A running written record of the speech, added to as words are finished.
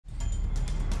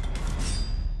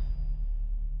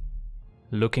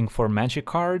Looking for magic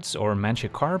cards or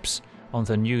magic carps? On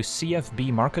the new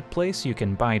CFB marketplace, you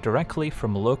can buy directly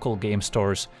from local game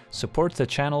stores. Support the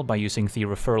channel by using the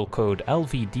referral code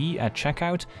LVD at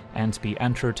checkout and be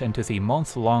entered into the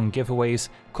month-long giveaways,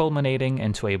 culminating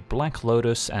into a Black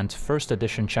Lotus and First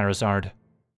Edition Charizard.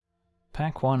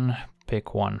 Pack 1,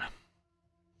 pick 1.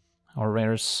 Our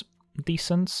rares,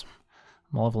 decent.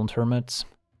 Malevolent Hermit.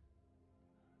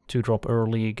 2-drop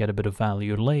early, get a bit of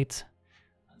value late.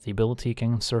 The ability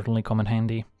can certainly come in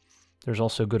handy. There's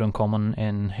also good uncommon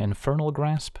in Infernal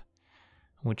Grasp,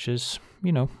 which is,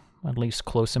 you know, at least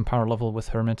close in power level with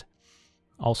Hermit.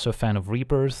 Also a fan of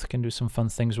Rebirth, can do some fun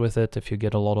things with it if you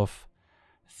get a lot of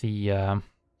the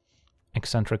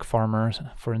eccentric farmer,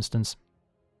 for instance.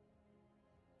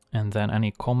 And then any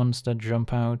commons that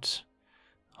jump out.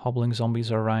 Hobbling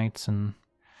Zombies are right, and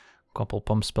a couple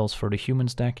pump spells for the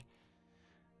humans deck.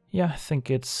 Yeah, I think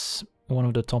it's one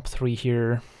of the top 3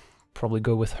 here. Probably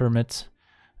go with Hermit.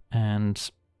 And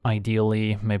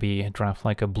ideally, maybe draft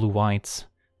like a blue-white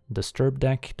Disturb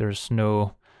deck. There's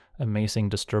no amazing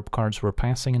Disturb cards we're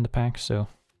passing in the pack, so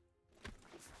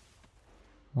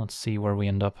let's see where we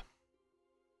end up.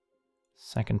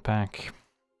 Second pack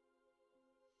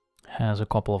has a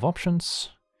couple of options.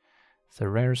 The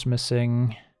rare's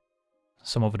missing.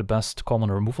 Some of the best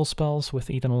common removal spells with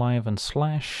Eaten Alive and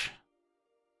Slash.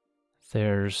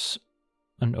 There's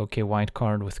an okay white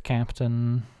card with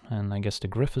Captain, and I guess the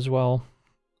Griff as well.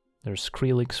 There's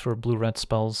Skrillex for blue-red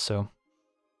spells, so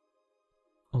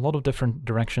a lot of different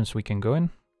directions we can go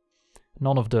in.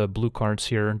 None of the blue cards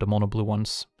here, the mono-blue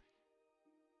ones,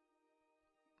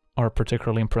 are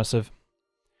particularly impressive.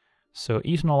 So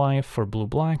Eaten Alive for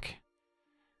blue-black.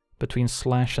 Between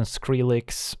Slash and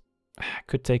Skrillex,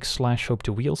 could take Slash, hope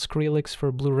to wheel Skrillex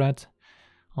for blue-red,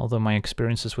 although my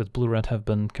experiences with blue-red have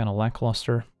been kind of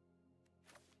lackluster.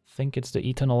 Think it's the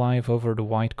Eaten Alive over the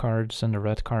white cards and the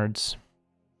red cards,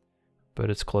 but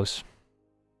it's close.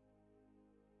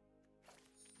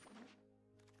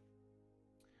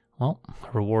 Well,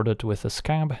 rewarded with a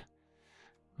Scab,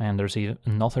 and there's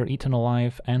another Eaten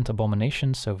Alive and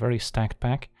Abomination, so very stacked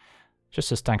pack.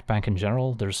 Just a stacked pack in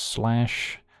general. There's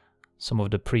Slash, some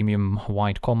of the premium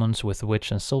white commons with Witch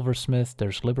and Silversmith,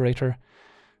 there's Liberator.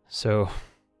 So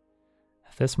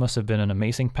this must have been an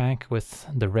amazing pack with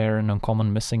the rare and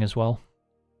uncommon missing as well.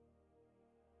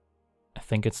 I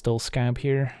think it's still Scab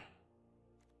here.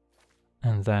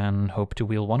 And then hope to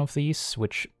wheel one of these,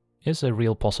 which is a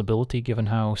real possibility given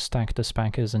how stacked this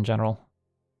pack is in general.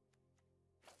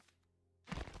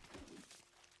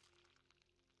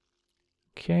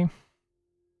 Okay.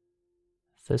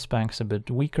 This pack's a bit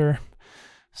weaker.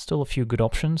 Still a few good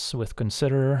options with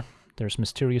Considerer. There's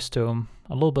Mysterious Tome,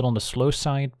 a little bit on the slow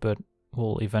side, but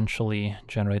will eventually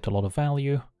generate a lot of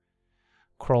value.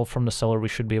 Crawl from the Cellar we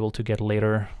should be able to get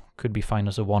later. Could be fine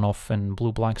as a one-off, in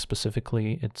blue-black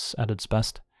specifically, it's at its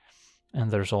best. And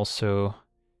there's also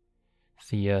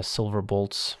the Silver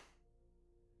Bolts.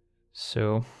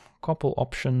 So, couple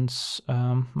options.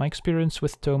 My experience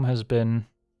with Tome has been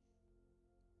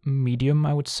medium,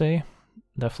 I would say.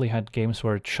 Definitely had games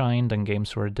where it shined and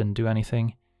games where it didn't do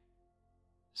anything.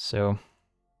 So,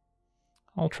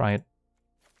 I'll try it.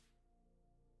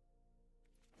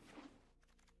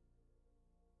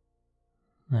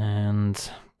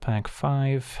 And pack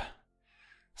 5.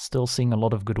 Still seeing a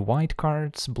lot of good white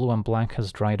cards. Blue and black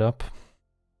has dried up.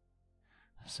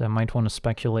 So I might want to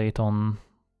speculate on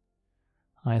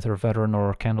either Veteran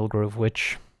or Candlegrove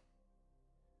Witch.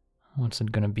 What's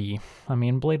it gonna be? I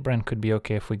mean, Bladebrand could be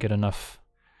okay if we get enough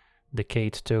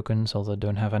Decayed tokens, although I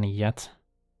don't have any yet.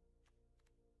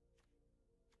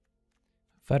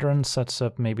 Veteran sets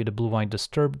up maybe the blue-white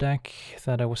Disturb deck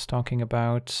that I was talking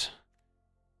about,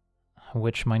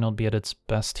 which might not be at its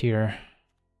best here.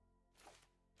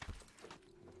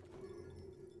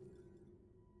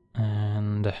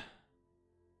 And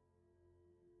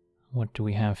what do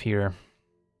we have here?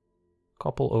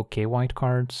 Couple okay white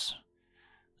cards.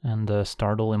 And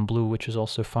Startle in blue, which is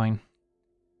also fine.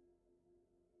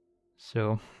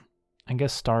 So, I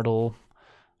guess Startle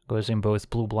goes in both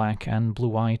blue-black and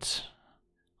blue-white,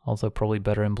 although probably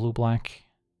better in blue-black.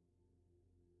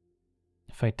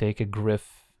 If I take a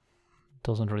Griff, it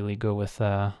doesn't really go with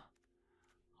our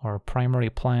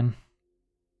primary plan.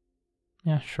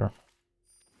 Yeah, sure.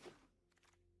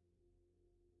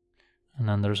 And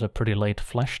then there's a pretty late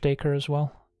Flesh Taker as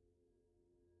well.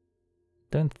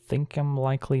 Don't think I'm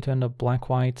likely to end up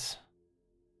black-white,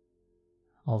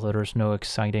 although there's no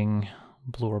exciting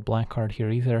blue or black card here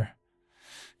either.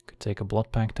 Could take a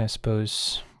Blood Pact, I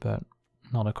suppose, but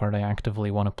not a card I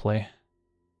actively want to play.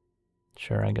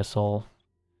 Sure, I guess I'll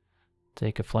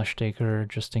Take a Flesh Taker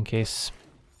just in case.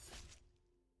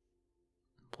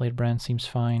 Bladebrand seems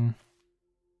fine.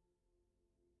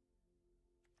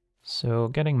 So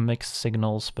getting mixed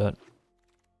signals, but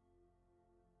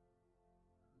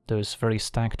those very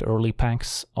stacked early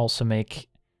packs also make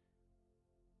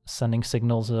sending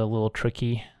signals a little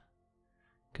tricky,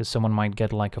 because someone might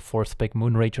get like a 4th pick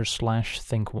Moonrager Slash,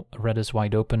 think red is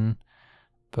wide open,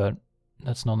 but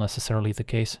that's not necessarily the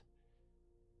case.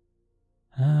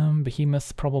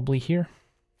 Behemoth probably here.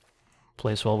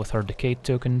 Plays well with our Decayed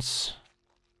tokens.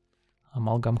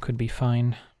 Amalgam could be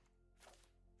fine.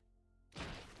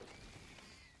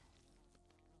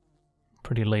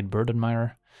 Pretty late Bird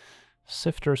Admirer.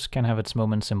 Sifters can have its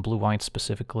moments in blue-white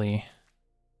specifically,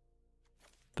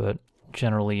 but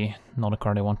generally not a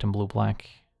card I want in blue-black.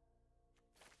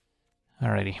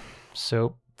 Alrighty,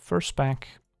 so first pack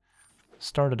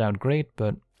started out great,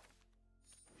 but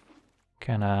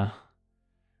kinda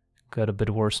got a bit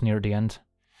worse near the end.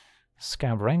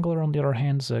 Scab Wrangler, on the other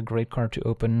hand, is a great card to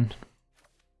open.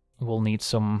 We'll need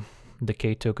some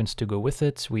Decay tokens to go with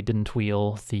it. We didn't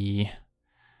wheel the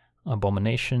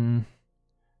Abomination.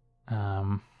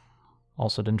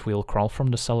 Also didn't wheel Crawl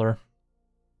from the Cellar.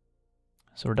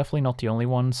 So we're definitely not the only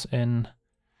ones in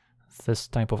this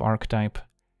type of archetype.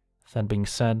 That being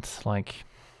said, like,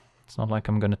 it's not like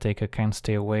I'm gonna take a Can't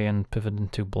Stay Away and pivot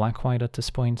into black-white at this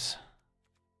point.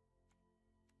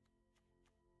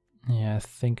 Yeah, I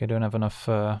think I don't have enough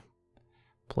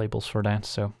playbills for that,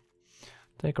 so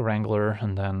take a Wrangler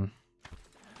and then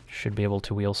should be able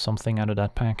to wheel something out of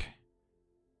that pack.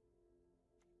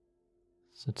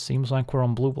 So it seems like we're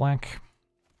on blue-black.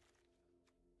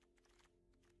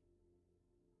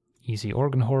 Easy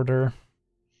Organ Hoarder,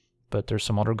 but there's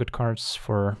some other good cards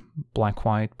for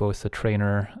black-white, both a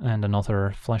Trainer and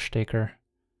another Flesh Taker.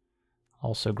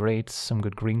 Also great, some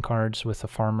good green cards with a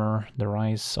Farmer, the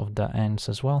Rise of the Ants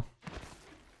as well.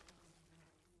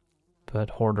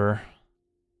 But Hoarder,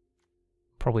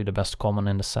 probably the best common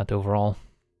in the set overall.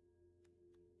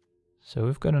 So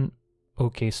we've got an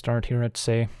okay start here, I'd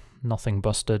say. Nothing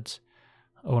busted,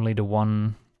 only the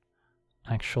one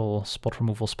actual spot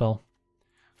removal spell.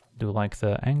 Do like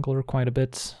the Angler quite a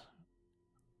bit.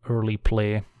 Early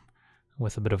play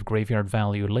with a bit of graveyard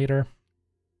value later.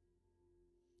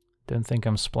 Don't think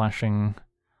I'm splashing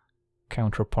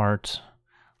Counterpart,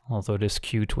 although it is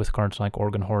cute with cards like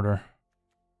Organ Hoarder.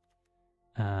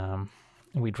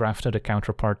 We drafted a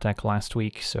Counterpart deck last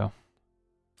week, so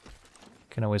you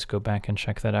can always go back and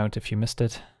check that out if you missed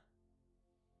it.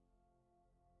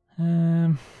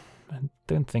 I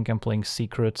don't think I'm playing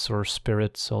Secrets or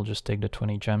Spirits, so I'll just take the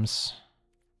 20 gems.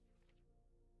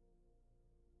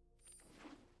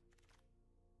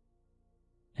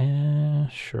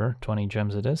 Sure, 20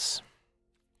 gems it is.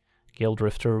 Gale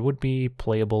Drifter would be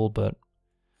playable, but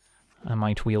I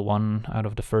might wheel one out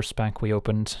of the first pack we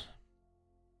opened.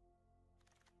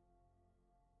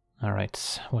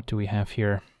 Alright, what do we have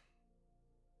here?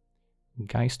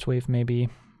 Geistwave maybe.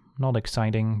 Not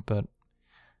exciting, but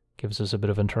gives us a bit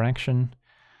of interaction.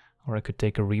 Or I could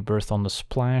take a Rebirth on the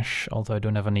splash, although I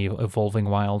don't have any Evolving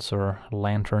Wilds or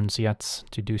Lanterns yet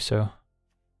to do so.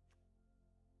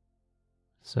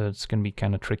 So it's gonna be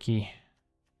kind of tricky.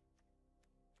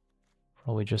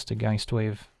 Probably just a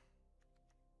Geistwave.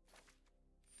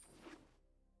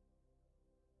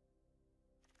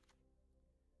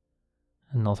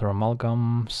 Another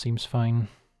Amalgam seems fine.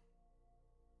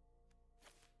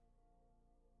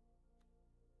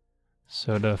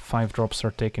 So the 5-drops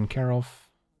are taken care of.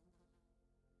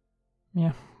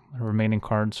 Yeah, the remaining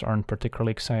cards aren't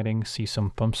particularly exciting. See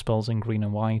some pump spells in green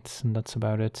and white, and that's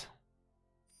about it.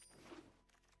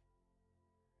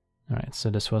 Alright, so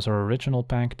this was our original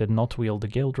pack. Did not wheel the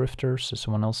Gale Drifter, so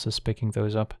someone else is picking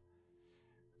those up.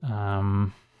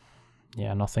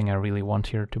 Yeah, nothing I really want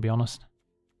here, to be honest.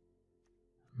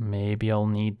 Maybe I'll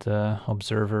need the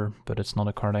Observer, but it's not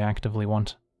a card I actively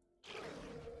want.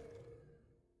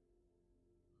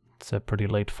 It's a pretty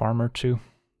late Farmer, too.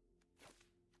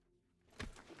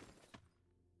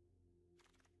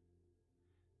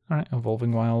 Alright,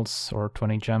 Evolving Wilds or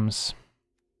 20 gems.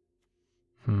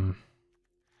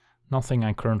 Nothing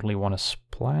I currently want to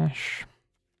splash.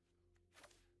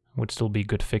 Would still be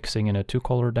good fixing in a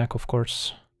 2-color deck, of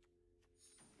course.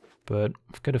 But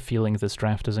I've got a feeling this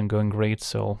draft isn't going great,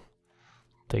 so I'll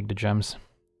take the gems.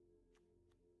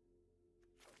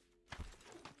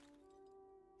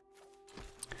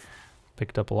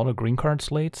 Picked up a lot of green cards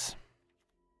late.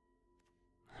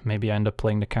 Maybe I end up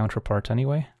playing the Counterpart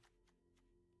anyway.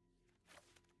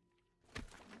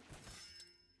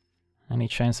 Any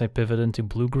chance I pivot into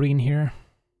blue-green here?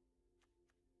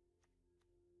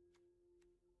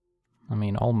 I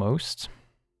mean, almost.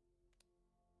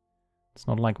 It's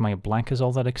not like my black is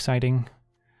all that exciting.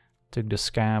 Took the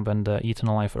Scab and Eaten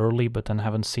Alive early, but then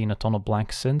haven't seen a ton of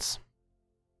black since.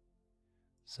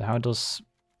 So how does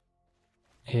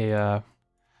a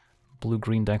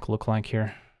blue-green deck look like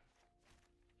here?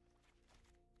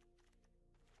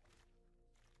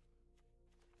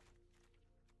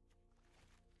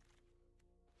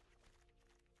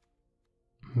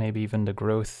 Maybe even the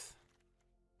growth.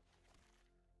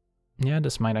 Yeah,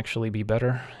 this might actually be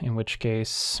better, in which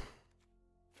case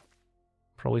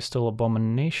probably still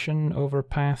Abomination over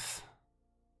Path.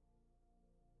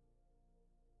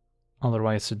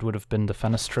 Otherwise it would have been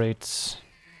Defenestrate.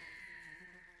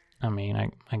 I mean,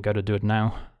 I gotta do it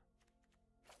now.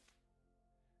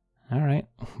 Alright,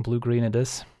 blue-green it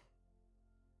is.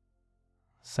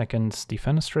 Second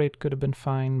Defenestrate could have been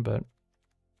fine, but...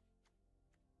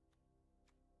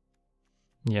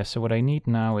 yeah, so what I need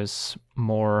now is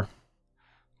more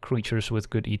creatures with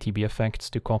good ETB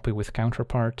effects to copy with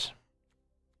Counterpart.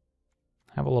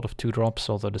 I have a lot of 2-drops,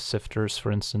 although the Sifters,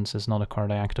 for instance, is not a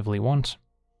card I actively want.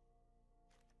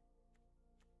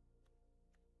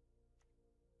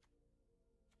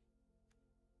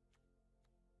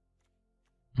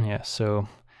 Yeah, so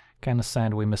kinda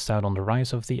sad we missed out on the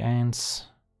Rise of the Ants.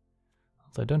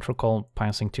 Although I don't recall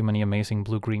passing too many amazing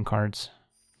blue-green cards.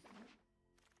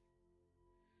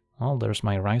 Well, there's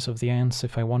my Rise of the Ants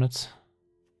if I want it.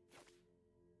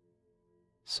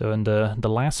 So in the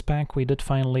last pack we did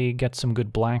finally get some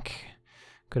good black.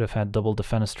 Could have had double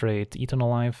Defenestrate, Eaten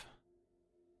Alive.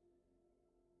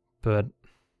 But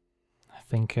I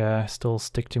think I still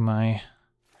stick to my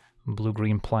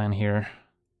blue-green plan here.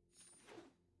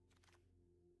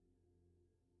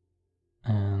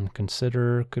 And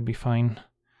Consider could be fine.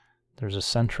 There's a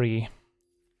Sentry.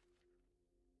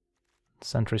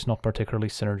 Sentry's not particularly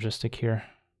synergistic here.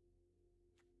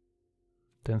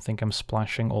 Don't think I'm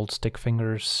splashing old Stick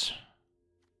Fingers.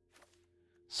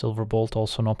 Silverbolt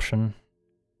also an option.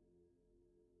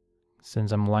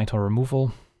 Since I'm light on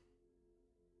removal.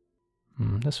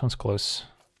 This one's close.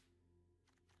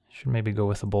 Should maybe go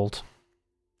with a Bolt.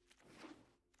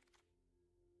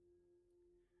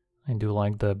 I do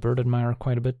like the Bird Admirer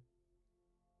quite a bit.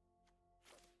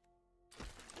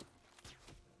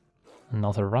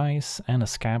 Another Rise and a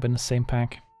Scab in the same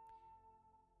pack.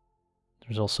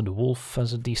 There's also the Wolf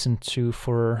as a decent 2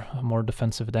 for a more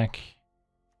defensive deck.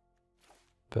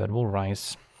 But we'll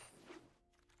Rise.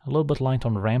 A little bit light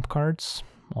on ramp cards,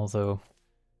 although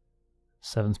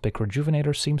 7th pick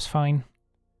Rejuvenator seems fine.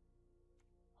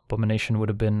 Abomination would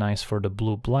have been nice for the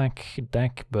blue-black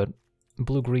deck, but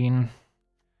blue-green,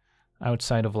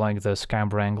 outside of like the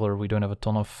Scab Wrangler, we don't have a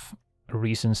ton of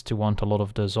reasons to want a lot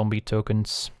of the zombie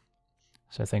tokens.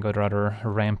 So I think I'd rather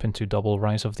ramp into double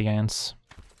Rise of the Ants.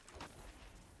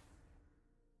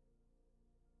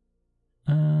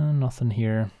 Nothing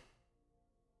here.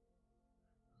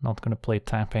 Not gonna play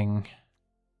tapping.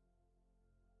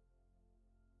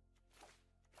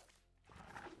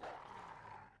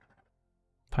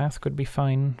 Path could be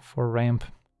fine for ramp.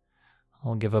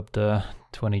 I'll give up the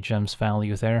 20 gems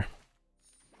value there.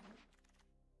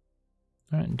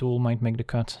 Alright, Duel might make the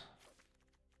cut.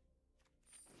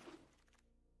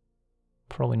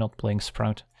 Probably not playing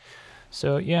Sprout.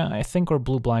 So yeah, I think our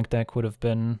blue-black deck would have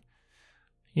been,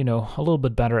 you know, a little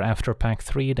bit better after pack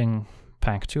 3 than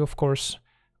pack 2, of course,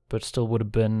 but still would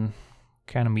have been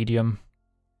kind of medium.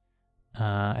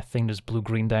 I think this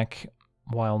blue-green deck,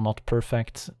 while not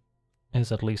perfect,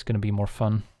 is at least going to be more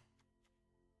fun.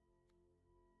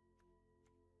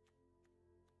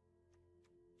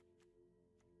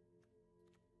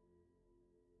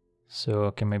 So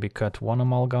I can maybe cut one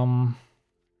Amalgam.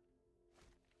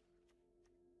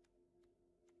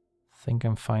 Think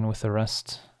I'm fine with the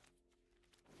rest.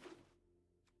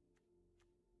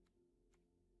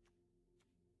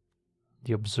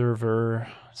 The Observer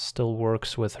still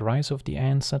works with Rise of the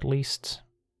Ants at least.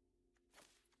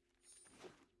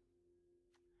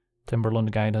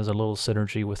 Timberland Guide has a little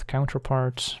synergy with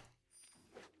Counterpart.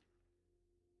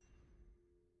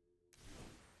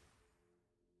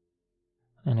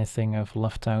 Anything I've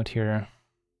left out here?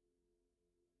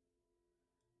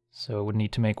 So we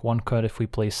need to make one cut if we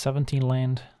play 17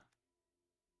 land.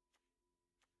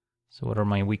 So what are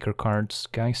my weaker cards?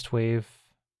 Geistwave.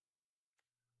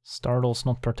 Startle's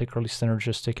not particularly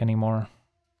synergistic anymore.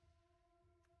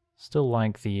 Still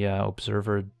like the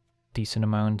Observer decent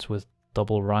amount with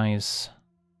double Rise.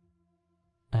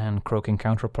 And Croaking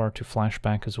Counterpart to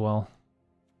flashback as well.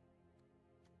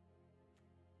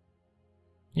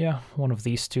 Yeah, one of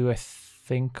these two. I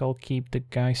think I'll keep the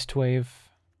Geistwave.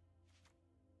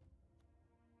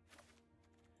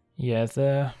 Yeah,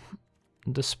 the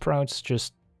the Sprout's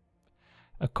just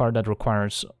a card that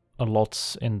requires a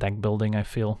lot in deck building, I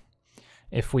feel.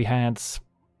 If we had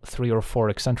 3 or 4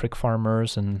 eccentric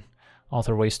farmers and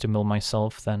other ways to mill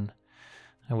myself, then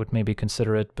I would maybe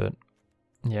consider it, but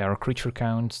yeah, our creature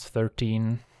count,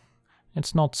 13.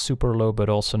 It's not super low, but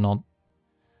also not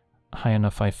high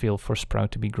enough, I feel, for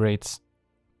Sprout to be great.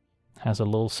 Has a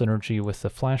little synergy with the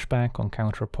flashback on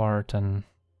Counterpart and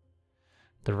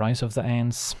the Rise of the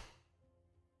Ants.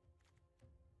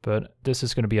 But this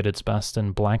is going to be at its best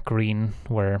in black-green,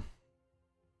 where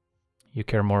you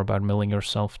care more about milling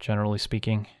yourself, generally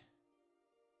speaking.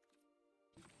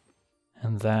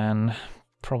 And then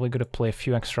probably going to play a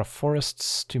few extra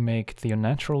forests to make the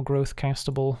unnatural growth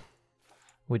castable,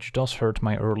 which does hurt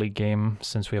my early game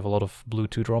since we have a lot of blue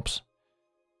 2-drops.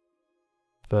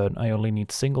 But I only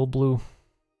need single blue.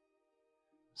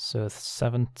 So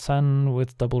 7-10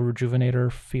 with double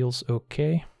Rejuvenator feels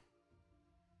okay.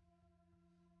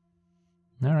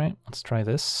 Alright, let's try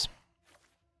this.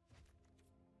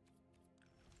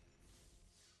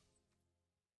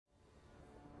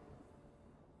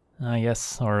 Ah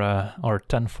yes, our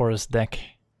 10 forest deck.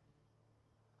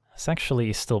 It's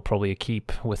actually still probably a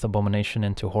keep with Abomination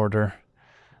into Hoarder.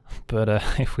 But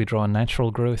if we draw a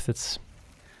natural growth, it's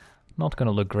not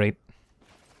gonna look great.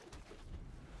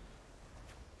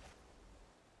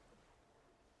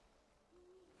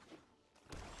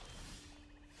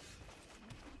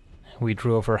 We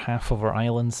drew over half of our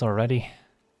islands already.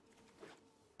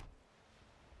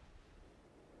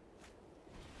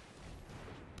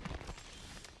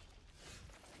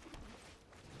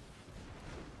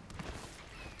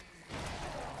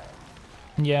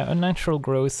 Yeah, unnatural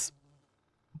growth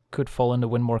could fall in the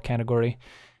win more category.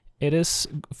 It is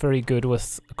very good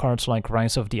with cards like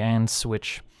Rise of the Ants,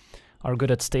 which are good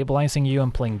at stabilizing you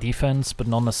and playing defense, but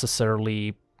not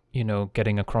necessarily, you know,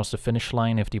 getting across the finish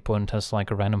line if the opponent has like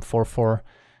a random 4/4.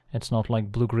 It's not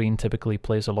like blue-green typically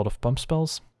plays a lot of pump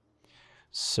spells.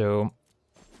 So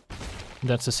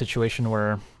that's a situation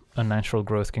where unnatural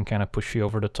growth can kind of push you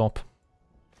over the top.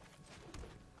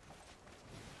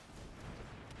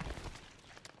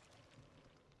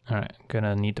 Alright,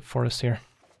 gonna need the forest here.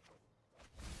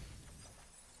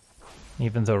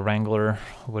 Even though Wrangler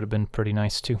would have been pretty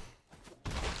nice too.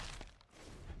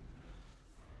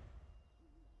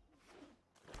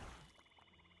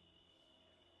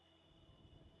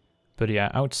 But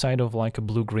yeah, outside of like a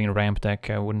blue-green ramp deck,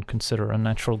 I wouldn't consider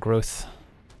unnatural growth.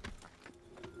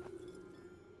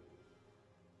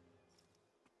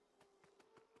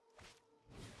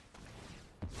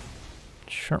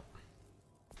 Sure.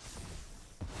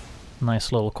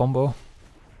 Nice little combo.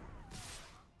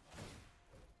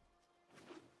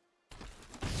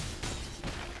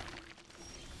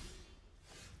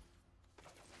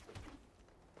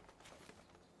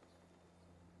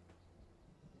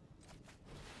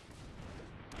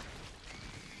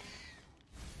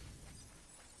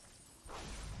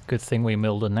 Good thing we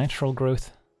milled a natural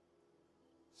growth,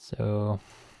 so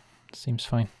seems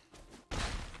fine.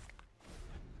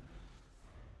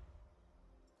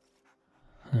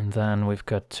 And then we've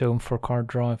got Tome for card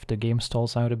draw if the game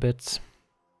stalls out a bit.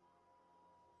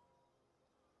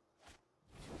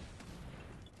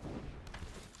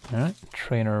 Alright,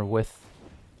 Trainer with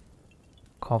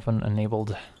Coven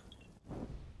enabled.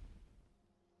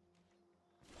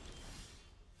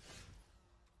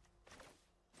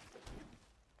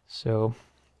 So,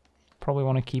 probably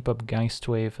want to keep up Geist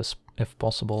Wave if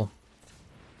possible.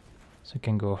 So you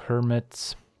can go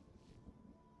Hermit,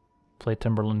 play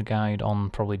Timberland Guide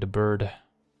on probably the bird,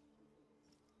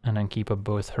 and then keep up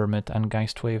both Hermit and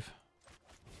Geist Wave.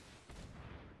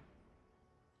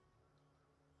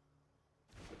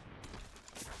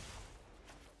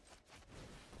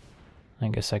 I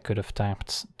guess I could have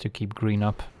tapped to keep green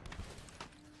up.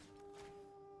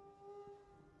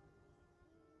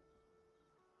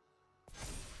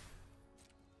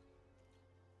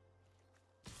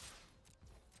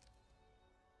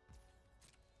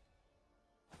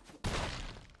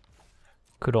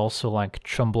 Could also like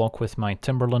chum block with my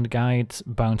Timberland Guide,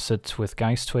 bounce it with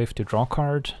Geist Wave to draw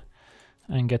card,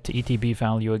 and get the ETB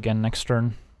value again next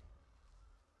turn.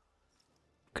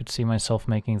 Could see myself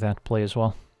making that play as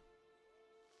well.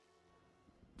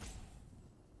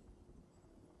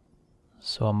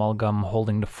 So Amalgam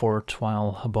holding the fort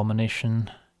while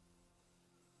Abomination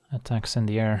attacks in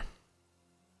the air.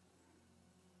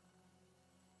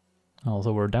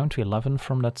 Although we're down to 11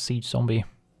 from that Siege Zombie.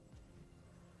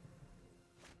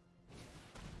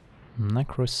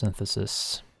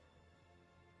 Necrosynthesis.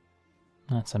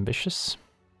 That's ambitious.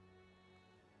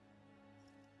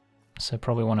 So I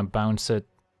probably want to bounce it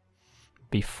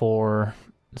before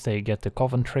they get the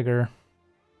Coven trigger,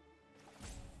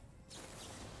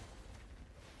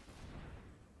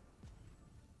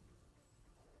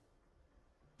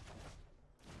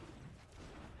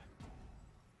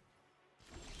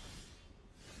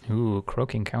 Ooh,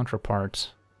 Croaking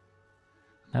Counterpart.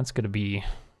 That's gonna be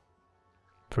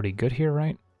pretty good here,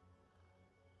 right?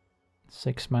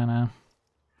 6 mana.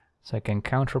 Second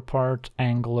Counterpart,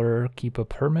 Angler, keep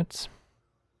up Hermit.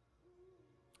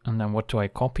 And then what do I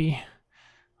copy?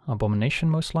 Abomination,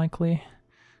 most likely.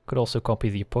 Could also copy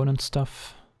the opponent's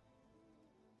stuff.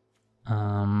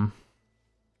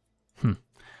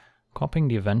 Copying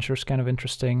the Avenger is kind of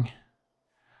interesting.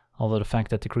 Although the fact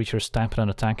that the creature is tapped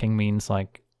and attacking means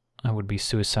like I would be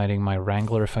suiciding my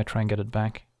Wrangler if I try and get it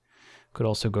back. Could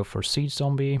also go for Siege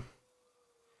Zombie.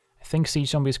 I think Siege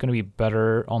Zombie is going to be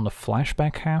better on the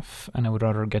flashback half, and I would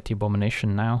rather get the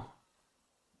Abomination now.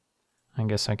 I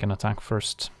guess I can attack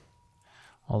first.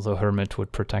 Although Hermit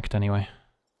would protect anyway.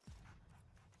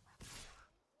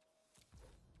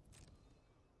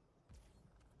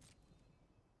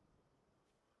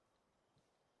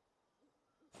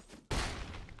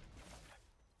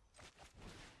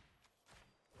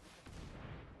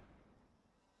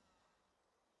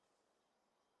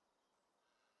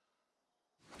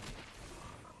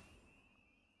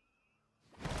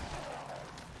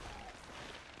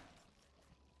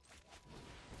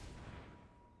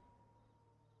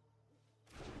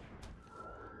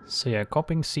 So yeah,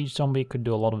 copying Siege Zombie could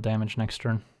do a lot of damage next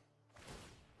turn.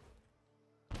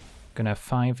 Gonna have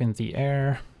 5 in the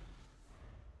air.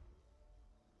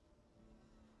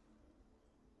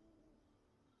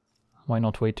 Why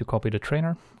not wait to copy the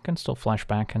trainer? Can still flash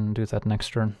back and do that next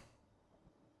turn.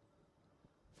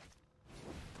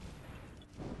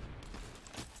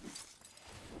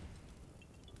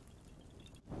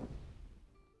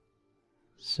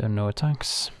 So no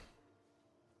attacks.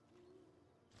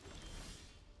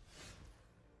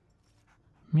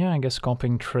 Yeah, I guess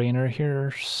copying trainer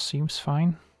here seems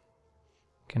fine.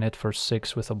 Can hit for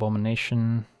 6 with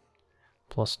Abomination,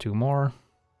 plus 2 more.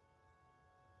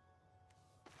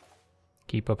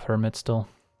 Keep up Hermit still.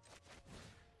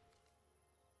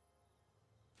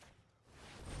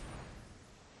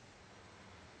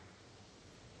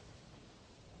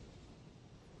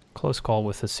 Close call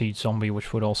with the Siege Zombie,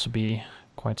 which would also be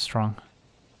quite strong.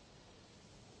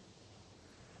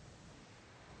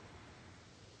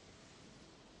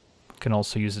 Can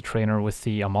also use the trainer with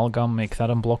the Amalgam, make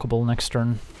that unblockable next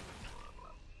turn.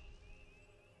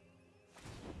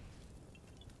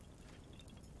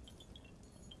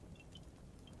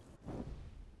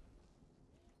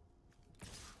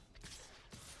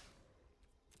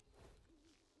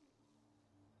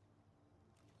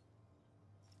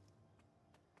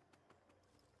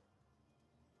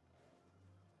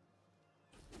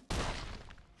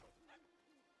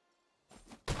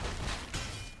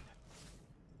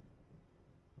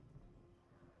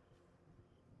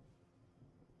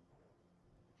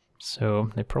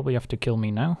 So they probably have to kill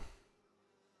me now.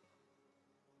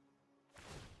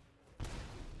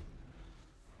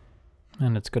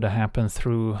 And it's gonna happen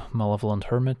through Malevolent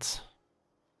Hermits.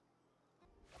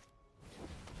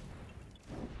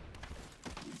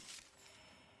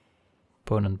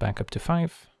 Opponent back up to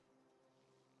 5.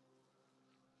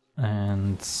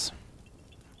 And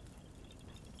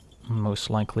most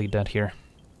likely dead here.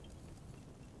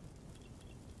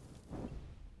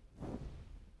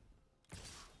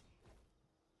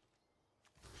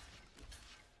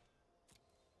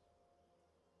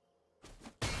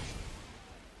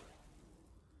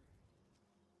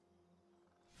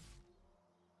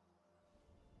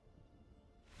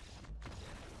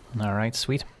 Alright,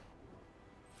 sweet.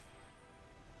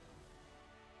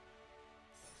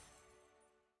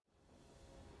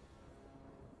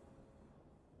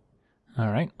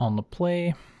 Alright, on the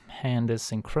play, hand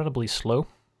is incredibly slow.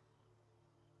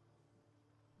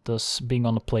 Does being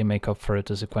on the play make up for it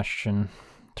is a question.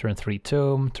 Turn 3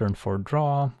 Tome, turn 4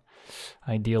 Draw.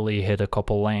 Ideally hit a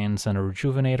couple lands and a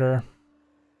Rejuvenator.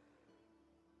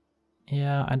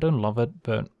 Yeah, I don't love it,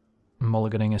 but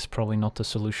mulliganing is probably not the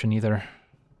solution either.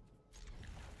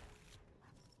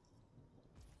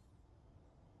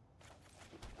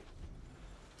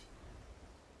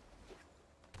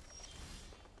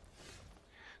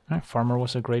 Alright, Farmer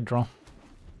was a great draw.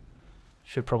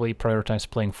 Should probably prioritize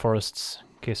playing forests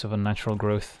in case of unnatural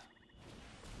growth.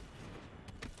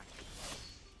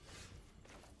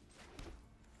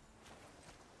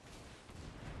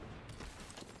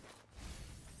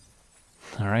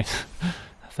 Alright,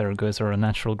 there goes our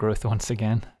unnatural growth once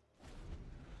again.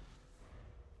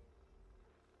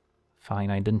 Fine,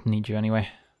 I didn't need you anyway.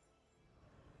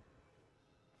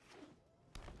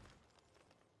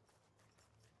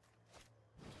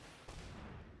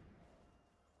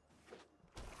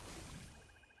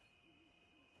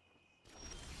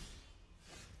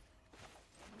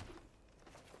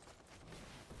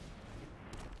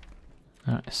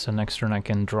 So next turn I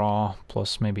can draw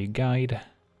plus maybe guide.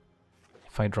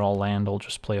 If I draw land, I'll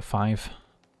just play a 5.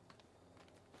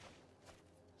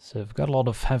 So I've got a lot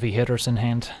of heavy hitters in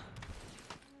hand.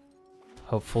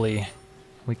 Hopefully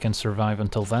we can survive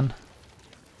until then.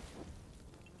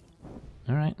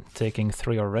 Alright, taking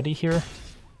 3 already here.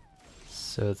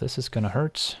 So this is gonna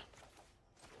hurt.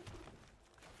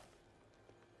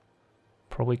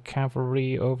 Probably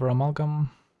cavalry over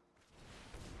amalgam.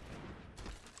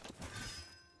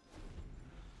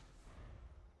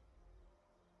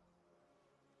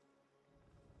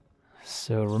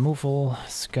 So removal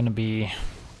is gonna be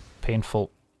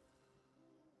painful.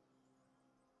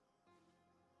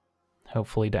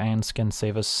 Hopefully the ants can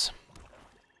save us.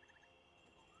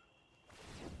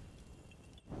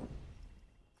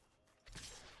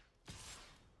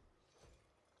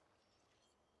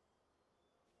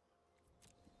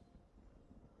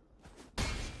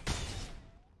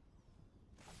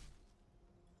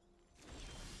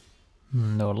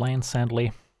 No land,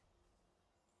 sadly.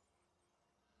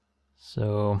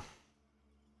 So,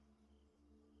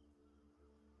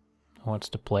 what's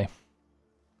the play?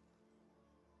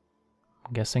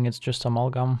 I'm guessing it's just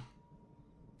amalgam.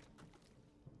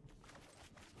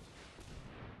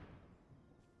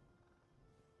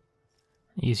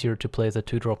 Easier to play the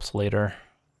 2-drops later.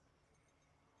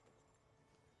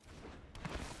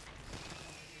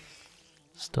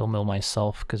 Still mill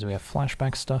myself because we have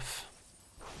flashback stuff.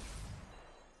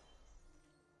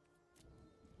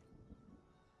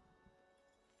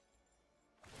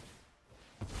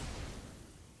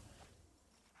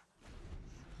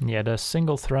 Yeah, the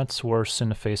single threat's worse in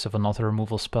the face of another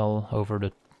removal spell over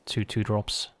the 2/2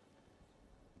 drops.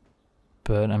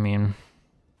 But, I mean,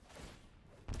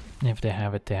 if they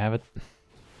have it, they have it.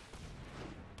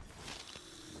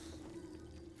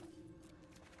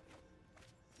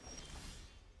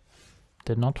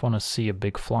 Did not want to see a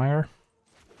big flyer.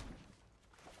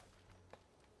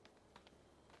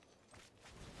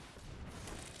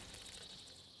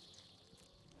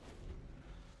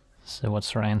 So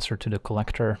what's our answer to the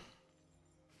collector?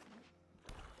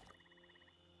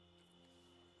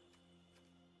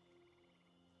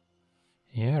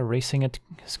 Yeah, racing it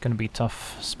is going to be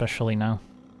tough, especially now.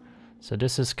 So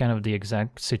this is kind of the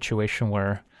exact situation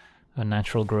where a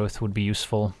natural growth would be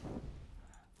useful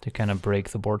to kind of break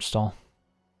the board stall.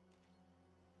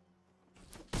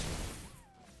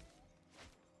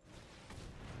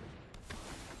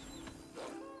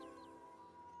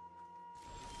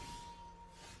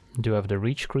 Do have the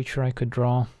reach creature I could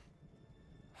draw.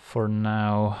 For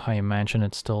now, I imagine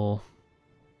it's still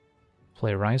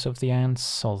play Rise of the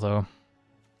Ants, although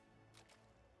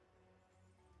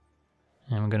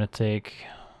I'm gonna take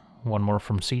one more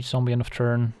from Siege Zombie end of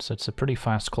turn, so it's a pretty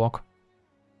fast clock.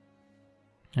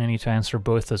 I need to answer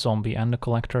both the zombie and the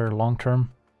collector long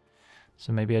term,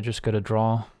 so maybe I just gotta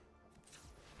draw.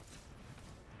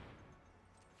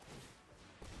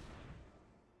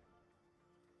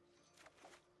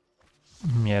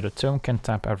 Yeah, the tome can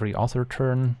tap every other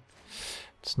turn.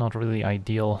 It's not really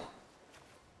ideal.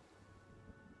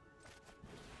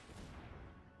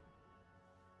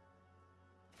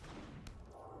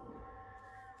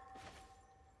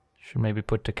 Should maybe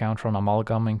put the counter on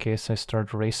Amalgam in case I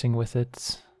start racing with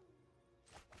it.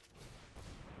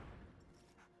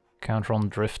 Counter on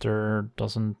Drifter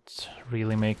doesn't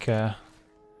really make a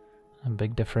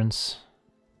big difference.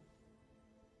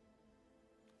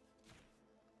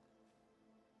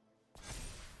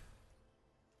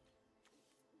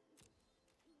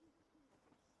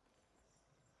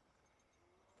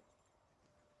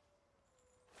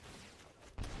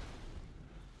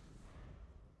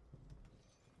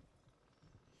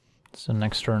 So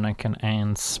next turn I can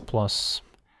Ants plus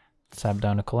tap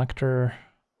down a collector.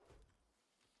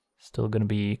 Still gonna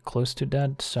be close to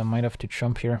dead, so I might have to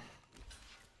jump here.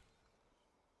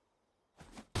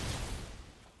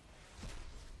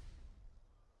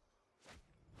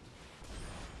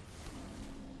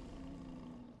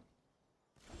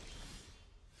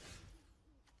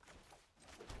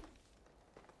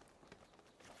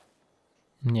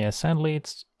 Yeah, sadly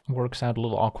it works out a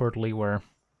little awkwardly where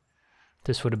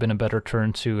this would have been a better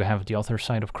turn to have the other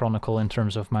side of Chronicle in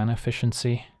terms of mana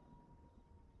efficiency.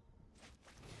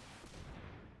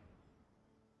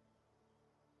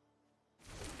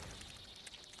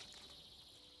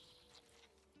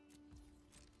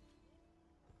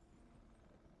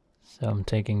 So I'm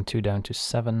taking 2 down to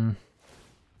 7.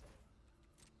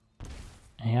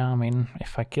 Yeah, I mean,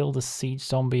 if I kill the Siege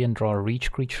Zombie and draw a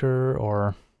Reach creature,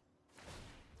 or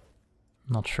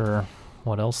not sure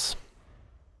what else.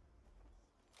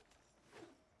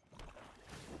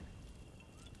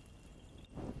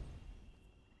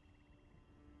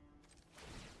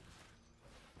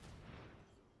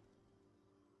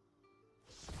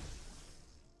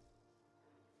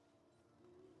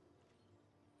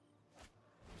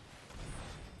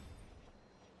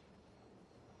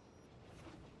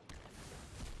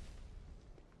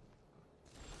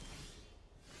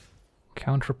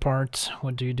 Counterpart,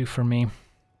 what do you do for me?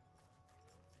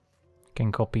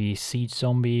 Can copy Siege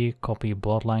Zombie, copy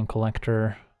Bloodline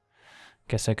Collector.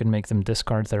 Guess I could make them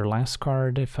discard their last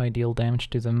card if I deal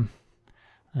damage to them.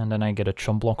 And then I get a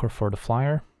chump blocker for the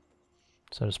flyer.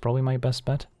 So that's probably my best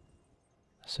bet.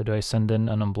 So do I send in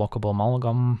an unblockable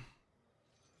Amalgam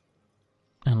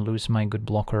and lose my good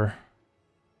blocker?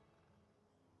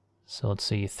 So let's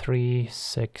see, 3,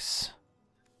 6,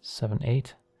 7,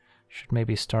 8. Should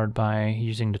maybe start by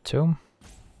using the Tome.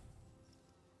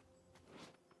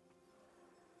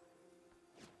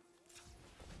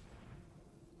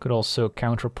 Could also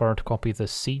Counterpart copy the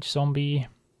Siege Zombie,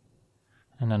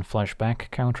 and then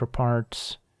flashback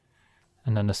Counterpart,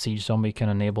 and then the Siege Zombie can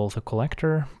enable the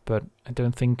Collector, but I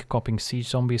don't think copying Siege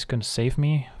Zombie is going to save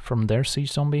me from their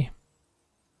Siege Zombie.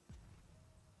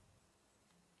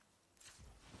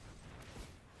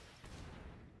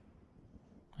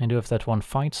 I do have that one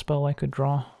fight spell I could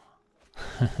draw.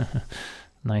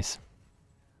 Nice.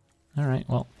 Alright,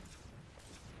 well.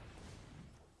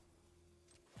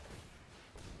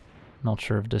 Not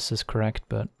sure if this is correct,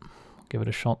 but I'll give it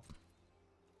a shot.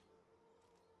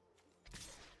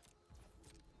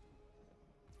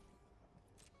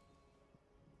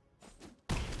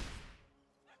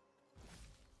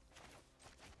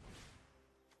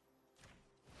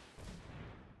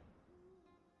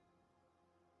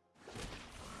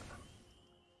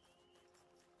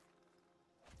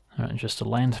 Alright, just a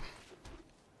land.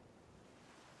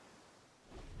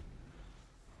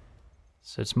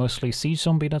 So it's mostly Siege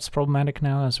Zombie that's problematic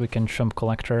now, as we can chump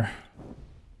Collector.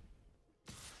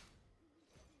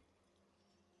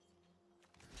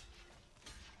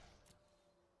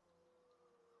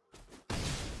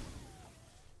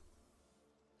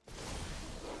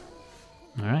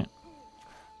 Alright,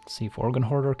 let's see if Organ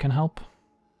Hoarder can help.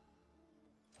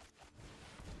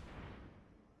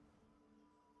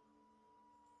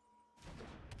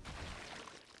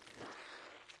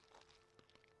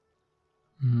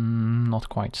 Not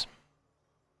quite.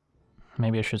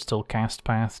 Maybe I should still cast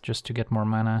Path just to get more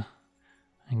mana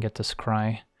and get this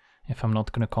Cry if I'm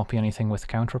not going to copy anything with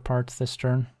Counterpart this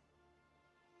turn.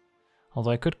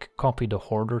 Although I could copy the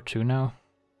Hoarder too now,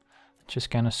 which is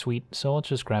kind of sweet, so I'll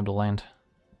just grab the land.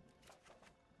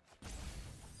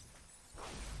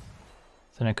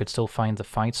 Then I could still find the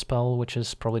Fight spell, which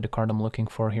is probably the card I'm looking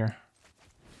for here.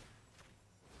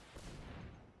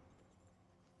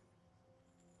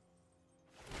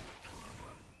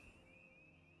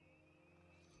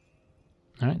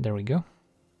 Alright, there we go.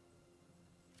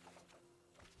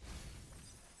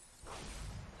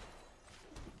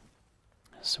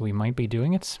 So we might be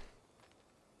doing it.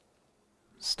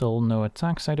 Still no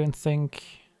attacks, I don't think.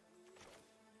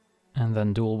 And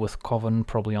then duel with Coven,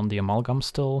 probably on the Amalgam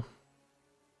still.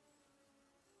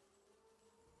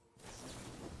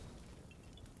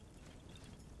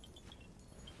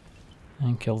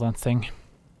 And kill that thing.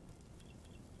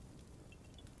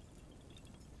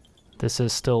 This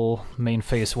is still main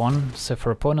phase 1, so if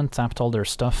our opponent tapped all their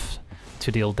stuff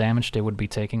to deal damage, they would be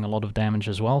taking a lot of damage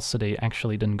as well, so they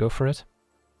actually didn't go for it.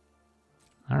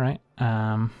 Alright,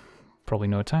 probably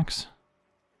no attacks.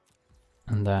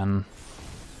 And then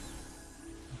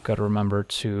gotta remember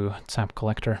to tap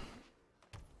Collector.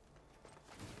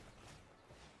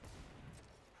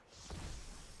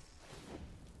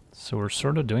 So we're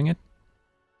sort of doing it.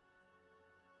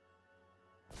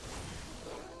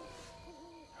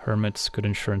 Hermit's good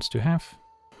insurance to have.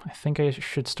 I think I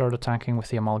should start attacking with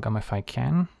the Amalgam if I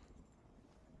can.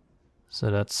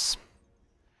 So that's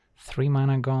 3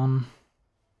 mana gone.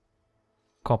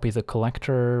 Copy the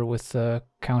Collector with the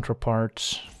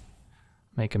Counterpart.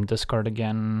 Make him discard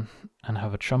again and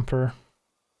have a chumper.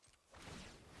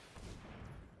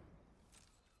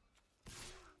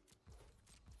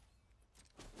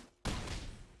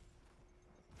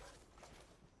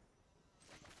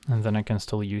 And then I can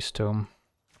still use Tome.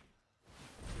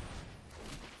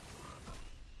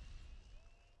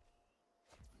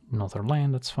 Another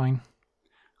land, that's fine.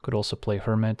 Could also play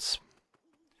Hermits.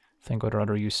 Think I'd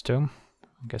rather use Tome.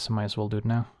 I guess I might as well do it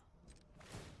now.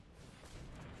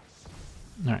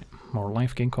 Alright, more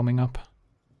life gain coming up.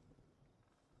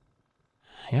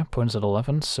 Yeah, points at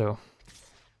 11, so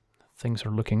things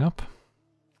are looking up.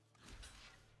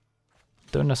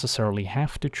 Don't necessarily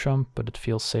have to chump, but it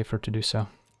feels safer to do so.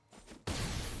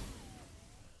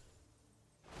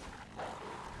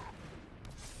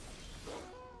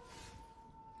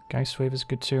 Geist Wave is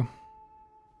good too.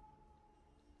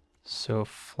 So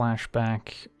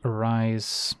flashback,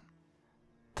 Arise,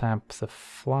 tap the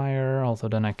flyer, although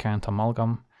then I can't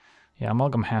Amalgam. Yeah,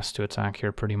 Amalgam has to attack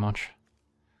here pretty much.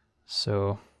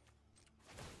 So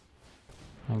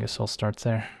I guess I'll start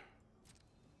there.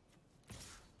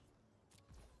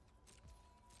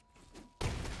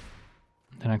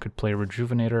 Then I could play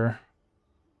Rejuvenator,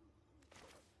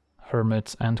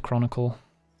 Hermit, and Chronicle.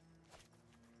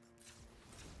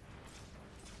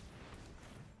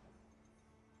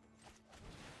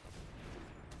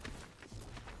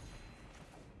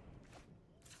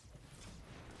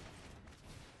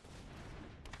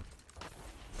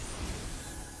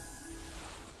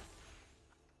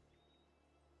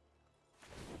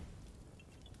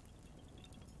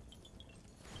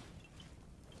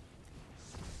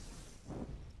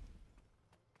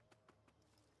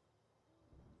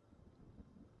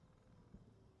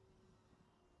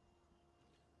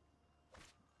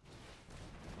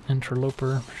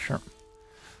 Interloper, sure.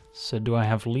 So do I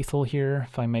have lethal here?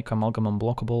 If I make Amalgam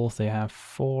unblockable, they have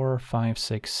 4, 5,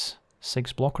 6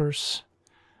 blockers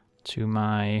to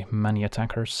my many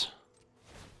attackers.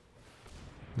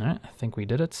 Alright, I think we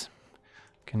did it.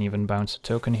 Can even bounce a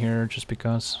token here just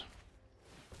because.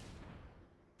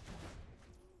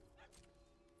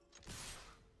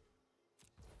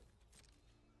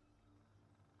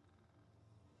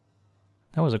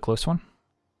 That was a close one.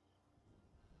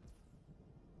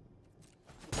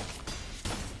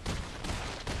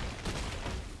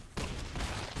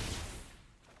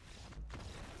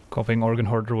 Copying Organ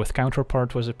Hoarder with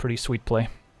Counterpart was a pretty sweet play.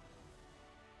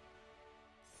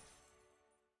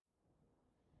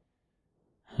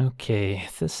 Okay,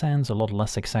 this sounds a lot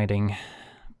less exciting,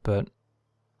 but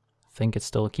I think it's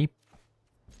still a keep.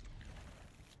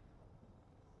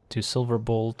 2 Silver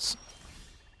Bolts,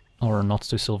 or not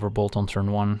 2 Silver Bolt on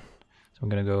turn 1. So I'm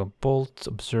gonna go Bolt,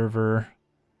 Observer,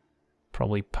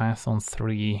 probably Path on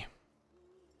 3.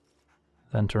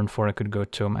 Then turn 4 I could go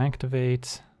Tome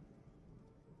Activate.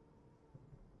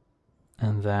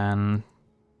 And then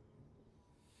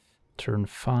turn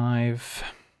 5,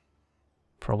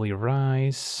 probably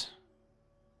Rise.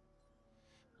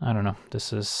 I don't know,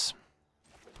 this is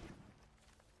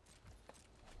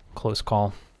close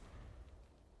call.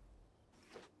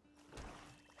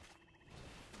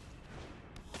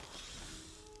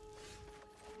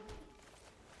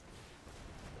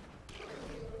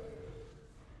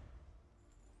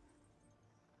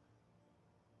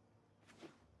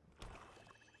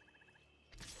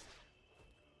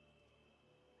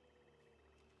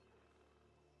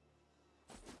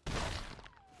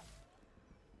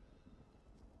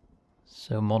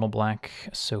 So mono black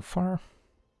so far.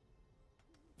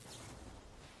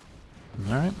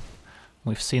 Alright,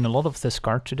 we've seen a lot of this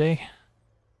card today.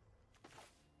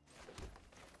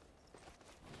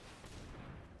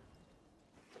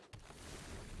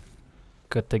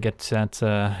 Good to get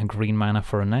that green mana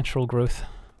for a natural growth.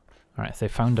 Alright, they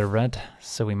found a red,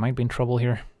 so we might be in trouble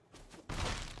here.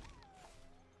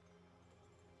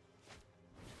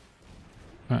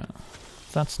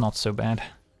 That's not so bad.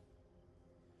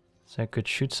 So I could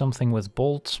shoot something with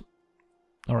Bolt,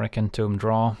 or I can Tome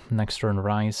Draw, next turn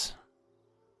Rise.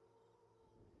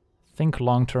 I think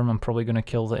long term I'm probably gonna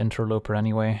kill the Interloper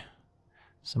anyway,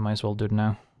 so might as well do it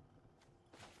now.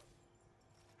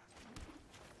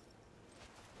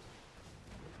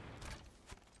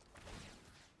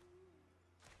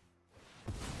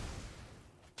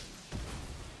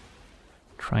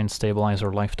 Try and stabilize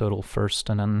our life total first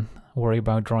and then worry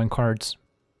about drawing cards.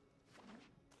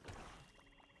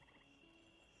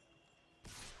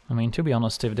 I mean, to be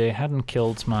honest, if they hadn't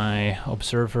killed my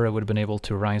Observer, I would have been able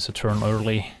to Rise a turn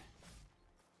early.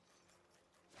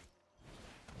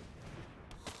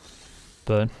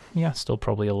 But yeah, still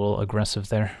probably a little aggressive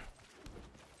there.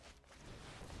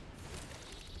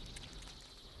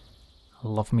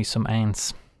 Love me some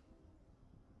ants.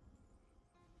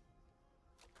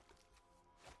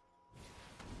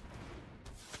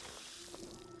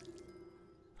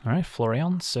 Alright,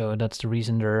 Florian, so that's the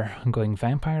reason they're going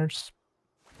vampires.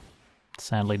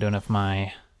 Sadly don't have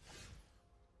my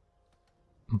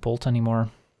Bolt anymore,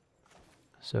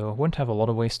 so won't have a lot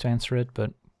of ways to answer it,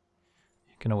 but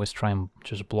you can always try and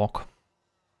just block.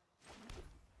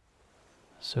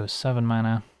 So 7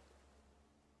 mana.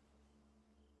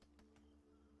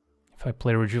 If I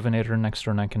play Rejuvenator next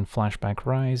turn I can flashback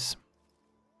Rise.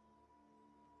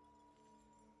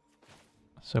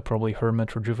 So probably Hermit,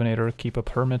 Rejuvenator, keep up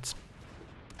Hermit.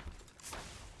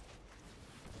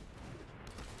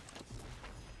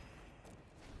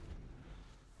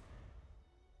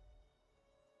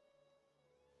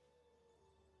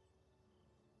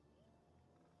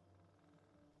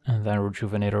 And then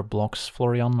Rejuvenator blocks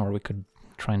Florian, or we could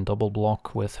try and double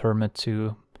block with Hermit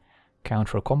to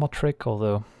counter a combat trick,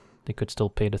 although they could still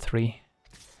pay the 3.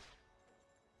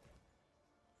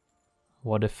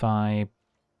 What if I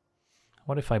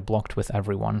blocked with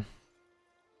everyone?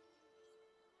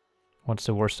 What's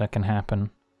the worst that can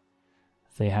happen?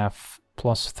 They have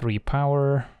 +3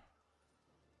 power.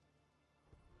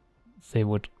 They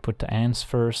would put the ants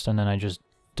first, and then I just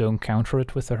don't counter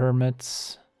it with the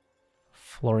hermits.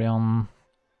 Florian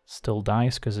still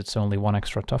dies because it's only 1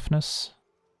 extra toughness.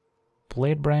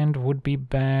 Bladebrand would be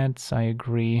bad, I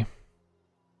agree.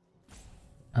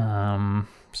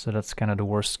 So that's kind of the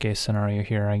worst case scenario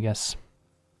here, I guess.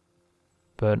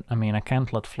 But, I mean, I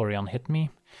can't let Florian hit me.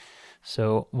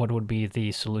 So what would be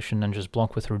the solution? Then just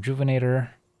block with Rejuvenator.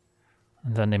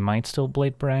 And then they might still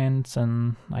Bladebrand,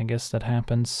 and I guess that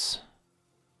happens.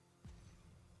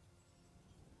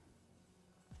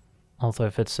 Although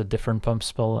if it's a different pump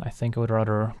spell, I think I would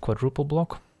rather quadruple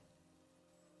block.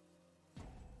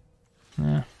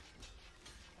 Yeah.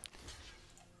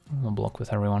 I'll block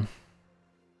with everyone.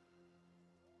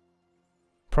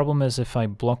 Problem is, if I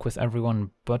block with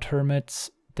everyone but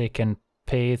Hermits, they can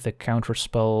pay the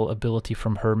counterspell ability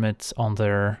from Hermits on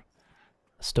their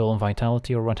Stolen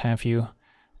Vitality or what have you,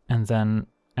 and then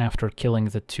after killing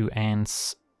the 2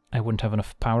 ants, I wouldn't have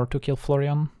enough power to kill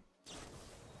Florian.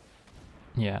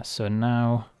 Yeah, so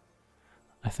now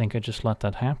I think I just let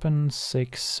that happen.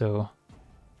 6, so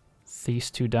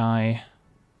these 2 die.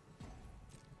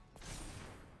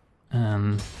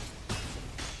 And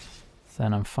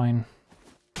then I'm fine.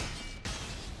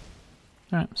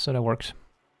 Alright, so that worked.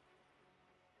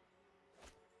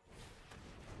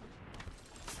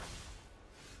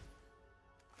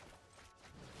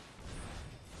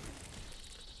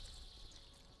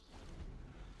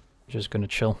 Just gonna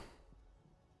chill.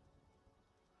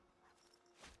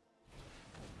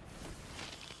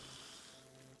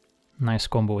 Nice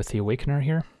combo with the Awakener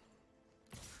here.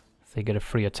 They get a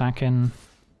free attack in.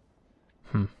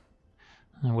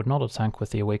 I would not attack with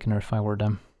the Awakener if I were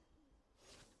them.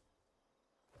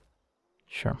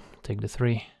 Sure, take the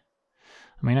 3.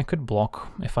 I mean, I could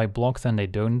block. If I block, then they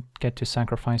don't get to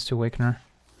sacrifice to Awakener.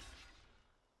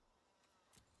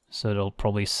 So they'll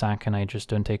probably sack and I just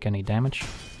don't take any damage.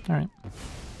 Alright.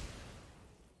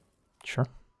 Sure.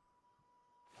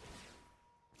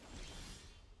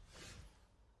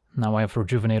 Now I have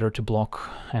Rejuvenator to block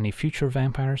any future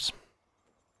vampires.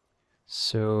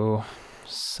 So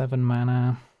 7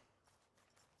 mana.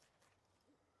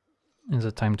 Is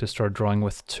it time to start drawing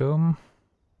with Tome?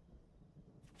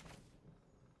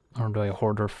 Or do I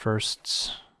Hoarder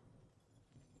first?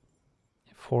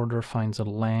 If Hoarder finds a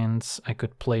land, I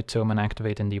could play Tome and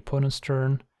activate in the opponent's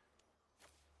turn.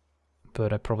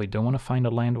 But I probably don't want to find a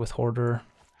land with Hoarder.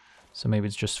 So maybe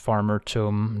it's just Farmer,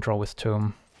 Tome, draw with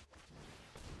Tome.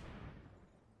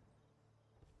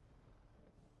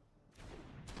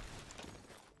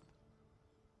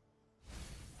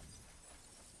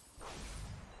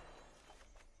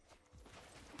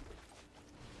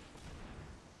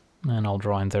 And I'll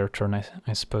draw in their turn,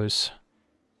 I suppose.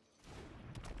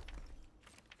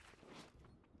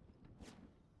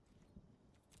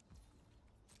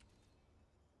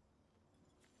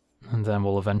 And then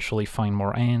we'll eventually find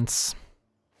more ants.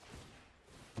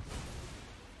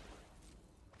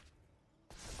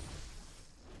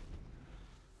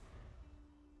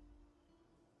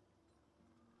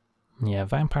 Yeah,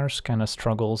 vampires kinda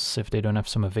struggles if they don't have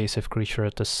some evasive creature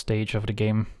at this stage of the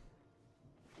game.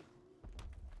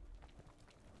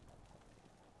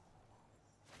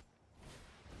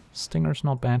 Stinger's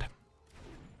not bad.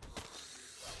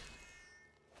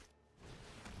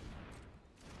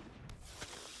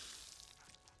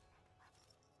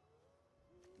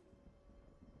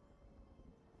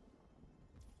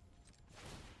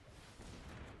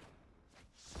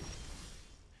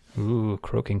 Ooh,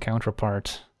 Croaking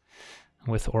Counterpart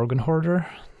with Organ Hoarder.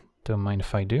 Don't mind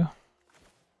if I do.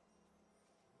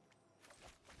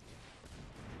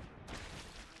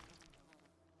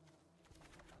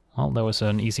 Well, that was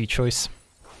an easy choice.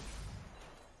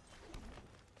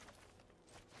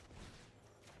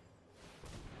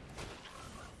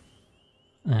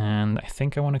 And I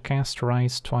think I want to cast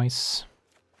Rise twice.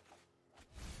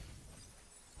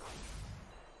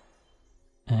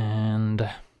 And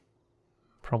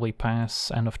probably pass,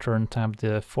 end of turn, tap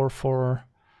the 4/4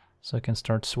 so I can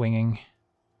start swinging.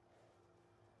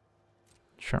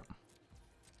 Sure.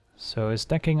 So is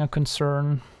decking a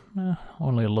concern?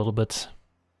 Only a little bit.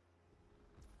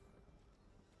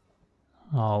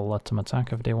 I'll let them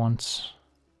attack if they want.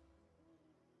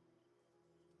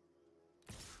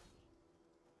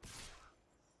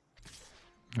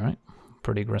 Alright,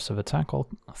 pretty aggressive attack, all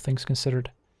things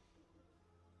considered.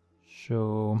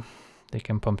 So they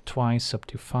can pump twice, up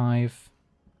to 5.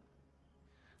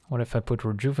 What if I put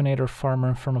Rejuvenator Farmer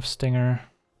in front of Stinger?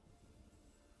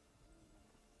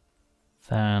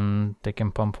 Then they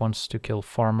can pump once to kill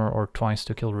Farmer or twice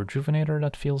to kill Rejuvenator,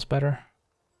 that feels better.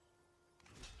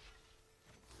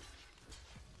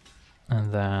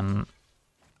 And then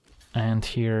and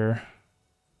here,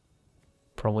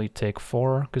 probably take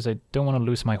 4, because I don't want to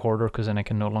lose my Hoarder, because then I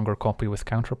can no longer copy with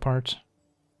counterpart.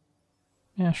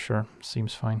 Yeah, sure,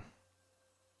 seems fine.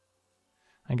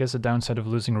 I guess the downside of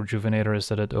losing Rejuvenator is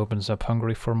that it opens up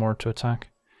Hungry for more to attack.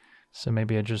 So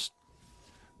maybe I just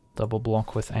double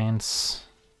block with Ants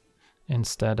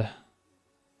instead.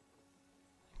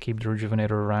 Keep the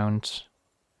Rejuvenator around.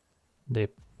 They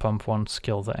pump once,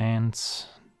 kill the Ants.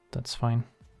 That's fine.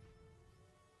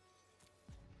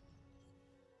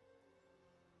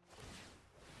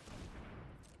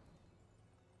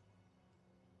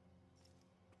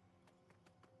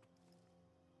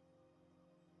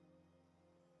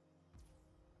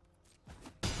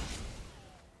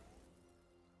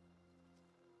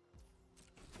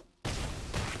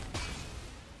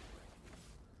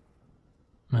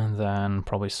 And then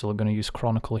probably still gonna use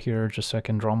Chronicle here just so I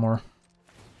can draw more.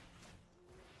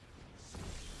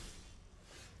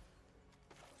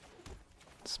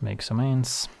 Let's make some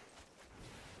Ants.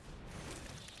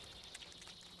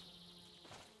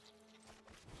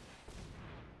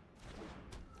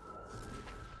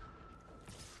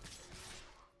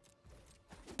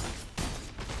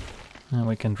 And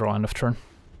we can draw end of turn.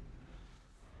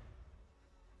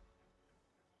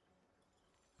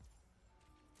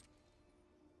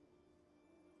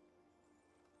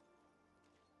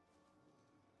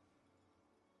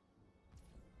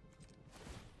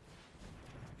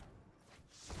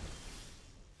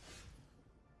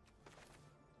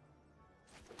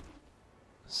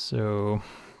 So,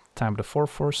 tap the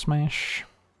 4/4 smash.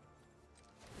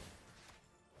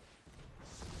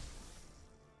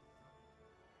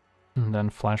 And then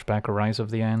flashback a Rise of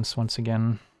the Ants once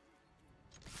again.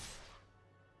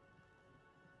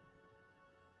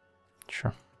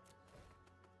 Sure.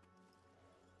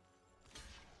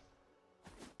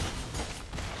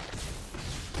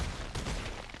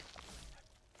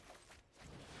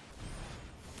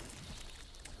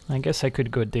 I guess I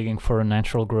could go digging for a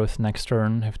natural growth next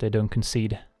turn if they don't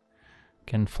concede.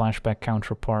 Can flashback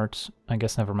counterpart. I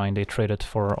guess never mind, they traded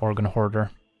for Organ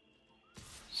Hoarder.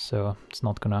 So it's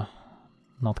not gonna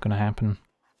happen.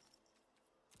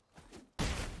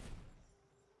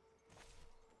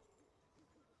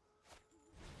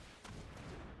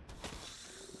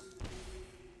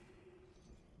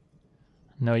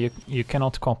 No, you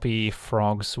cannot copy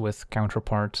frogs with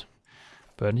counterpart.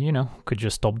 But, you know, could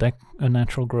just top deck a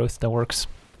natural growth that works.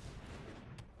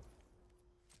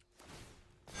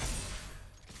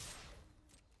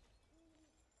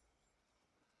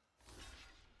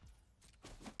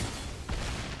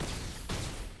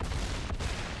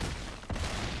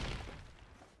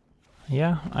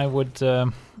 Yeah, I would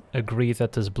agree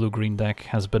that this blue-green deck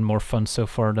has been more fun so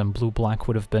far than blue-black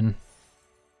would have been.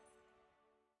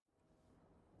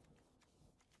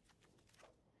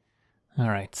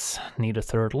 Alright, need a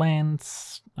 3rd land,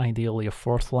 ideally a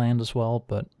 4th land as well,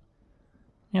 but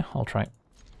yeah, I'll try.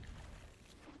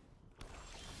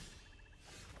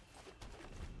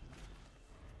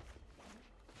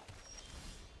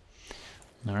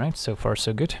 Alright, so far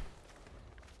so good.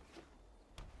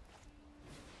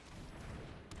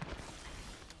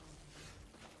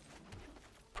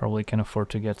 Probably can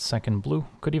afford to get 2nd blue.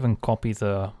 Could even copy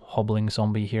the hobbling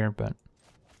zombie here, but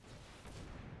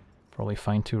probably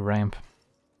fine to ramp.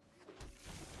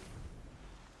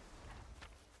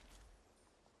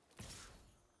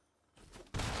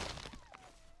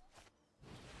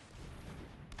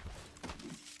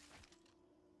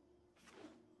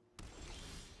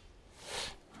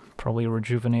 Probably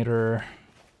Rejuvenator,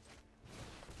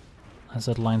 as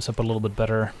it lines up a little bit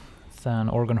better than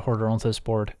Organ Hoarder on this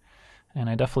board. And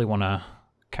I definitely want to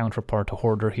counterpart a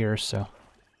Hoarder here, so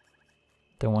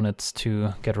don't want it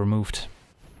to get removed.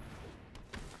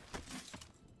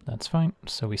 That's fine,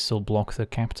 so we still block the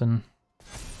captain.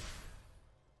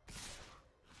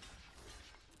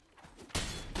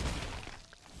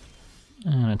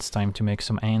 And it's time to make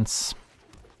some Ants.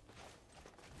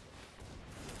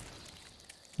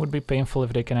 Would be painful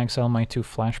if they can exile my 2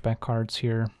 flashback cards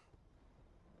here.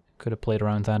 Could have played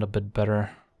around that a bit better.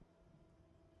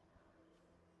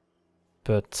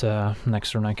 But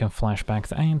next turn I can flashback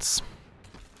the Ants.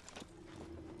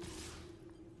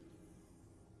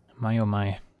 My oh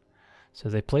my. So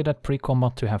they played that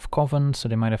pre-combat to have Coven, so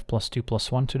they might have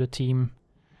 +2/+1 to the team.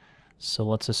 So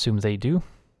let's assume they do.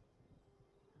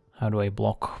 How do I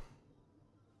block?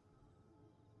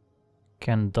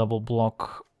 Can double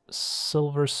block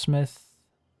Silversmith,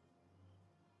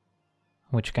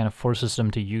 which kind of forces them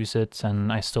to use it,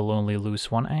 and I still only lose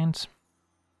 1 Ant.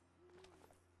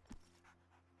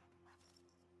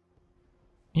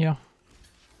 Yeah.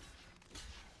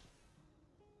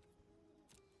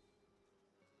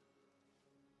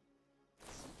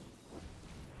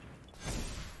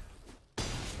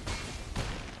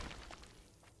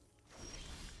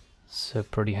 So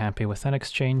pretty happy with that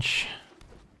exchange.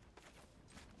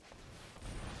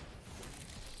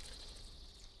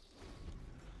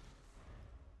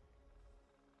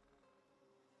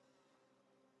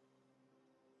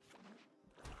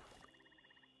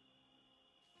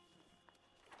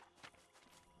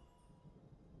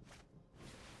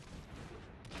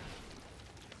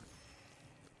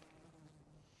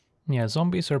 Yeah,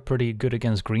 zombies are pretty good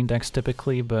against green decks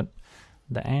typically, but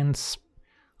the ants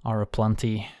are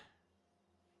aplenty,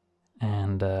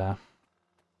 and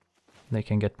they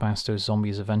can get past those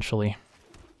zombies eventually.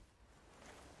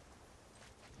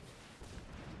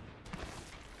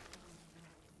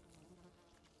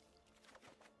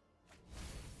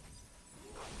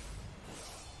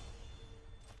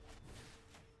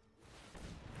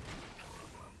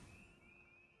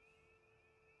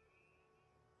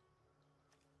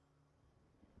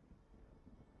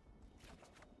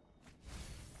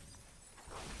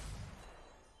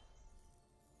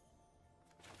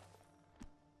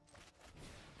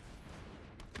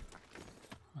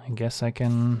 I guess I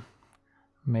can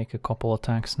make a couple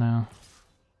attacks now.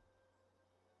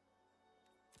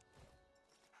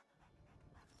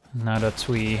 Now that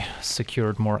we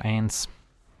secured more ants.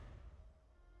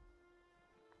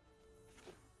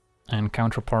 And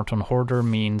counterpart on Hoarder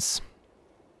means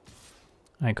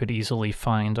I could easily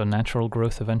find unnatural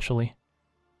growth eventually.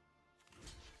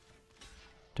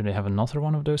 Do they have another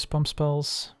one of those pump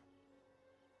spells?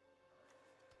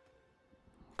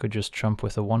 Could just jump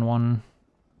with a 1/1.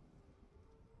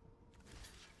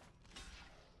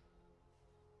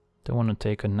 Don't want to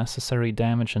take unnecessary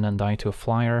damage and then die to a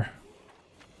flyer.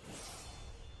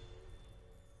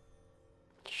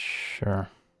 Sure.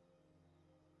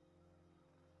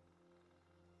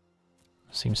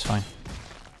 Seems fine.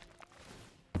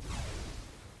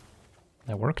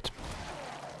 That worked.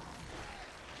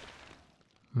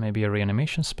 Maybe a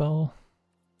reanimation spell?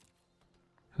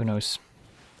 Who knows?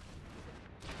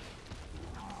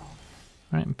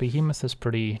 Alright, Behemoth is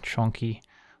pretty chunky,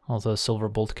 although Silver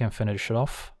Bolt can finish it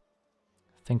off.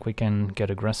 I think we can get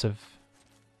aggressive.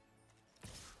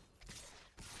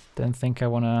 Don't think I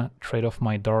want to trade off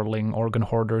my darling Organ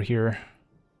Hoarder here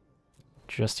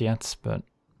just yet, but...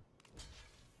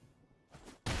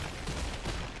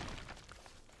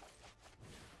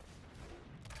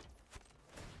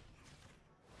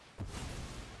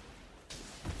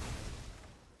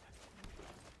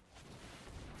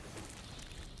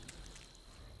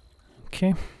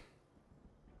 Okay.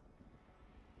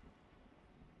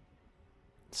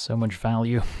 So much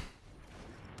value.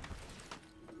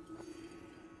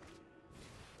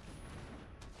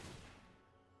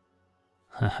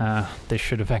 Haha, they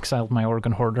should have exiled my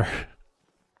Organ Hoarder.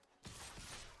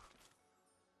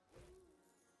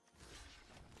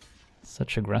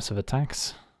 Such aggressive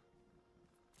attacks.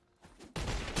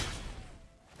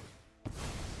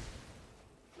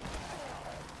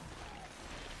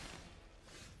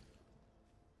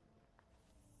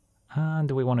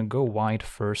 Do we want to go wide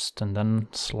first and then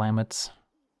slam it?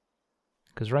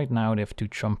 Because right now they have 2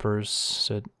 jumpers,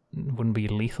 so it wouldn't be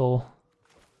lethal.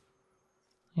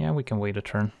 Yeah, we can wait a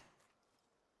turn.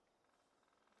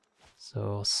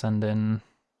 So send in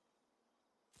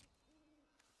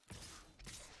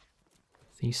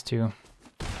these 2.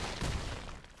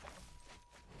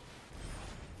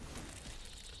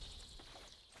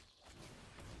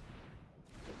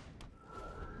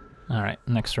 Alright,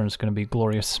 next turn is going to be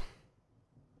glorious.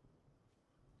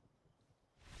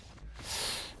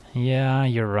 Yeah,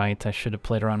 you're right, I should have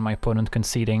played around my opponent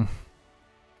conceding.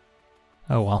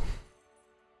 Oh well.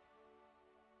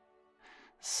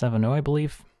 7-0, I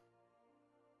believe.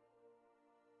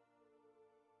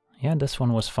 Yeah, this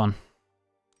one was fun.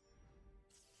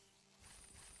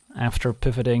 After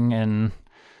pivoting in,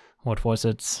 what was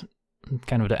it,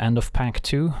 kind of the end of pack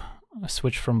 2, I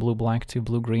switched from blue-black to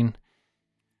blue-green.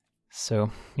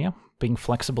 So, yeah, being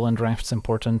flexible in draft's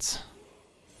important.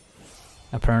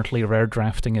 Apparently rare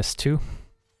drafting is too.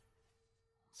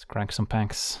 Let's crack some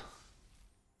packs.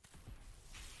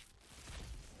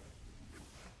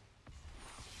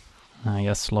 Ah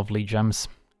yes, lovely gems.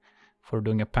 For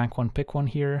doing a pack 1 pick 1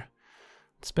 here.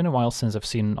 It's been a while since I've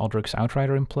seen Odric's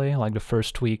Outrider in play. Like the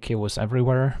first week it was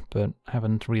everywhere, but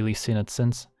haven't really seen it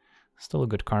since. Still a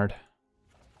good card.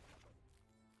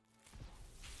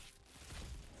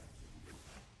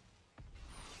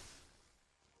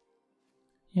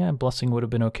 Yeah, Blessing would have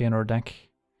been okay in our deck.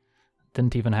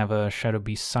 Didn't even have a Shadow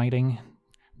Beast sighting.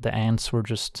 The ants were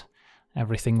just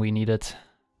everything we needed.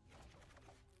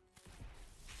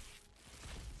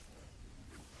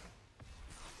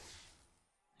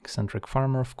 Eccentric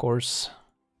Farmer, of course,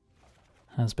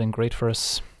 has been great for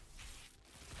us.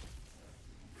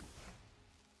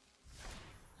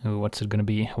 Ooh, what's it gonna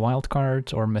be? Wild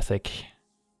card or mythic?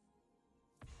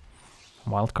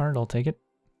 Wild card, I'll take it.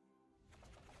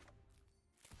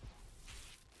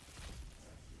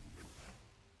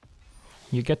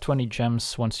 You get 20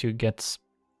 gems once you get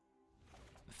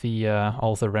the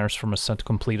all the rares from a set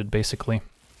completed, basically.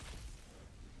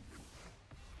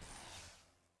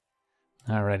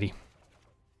 Alrighty.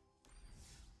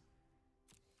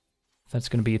 That's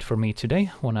gonna be it for me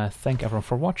today. Wanna thank everyone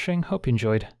for watching, hope you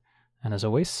enjoyed, and as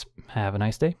always, have a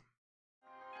nice day.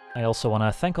 I also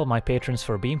wanna thank all my patrons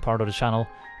for being part of the channel,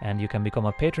 and you can become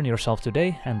a patron yourself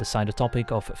today and decide the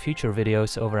topic of future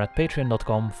videos over at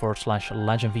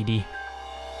patreon.com/LegenVD.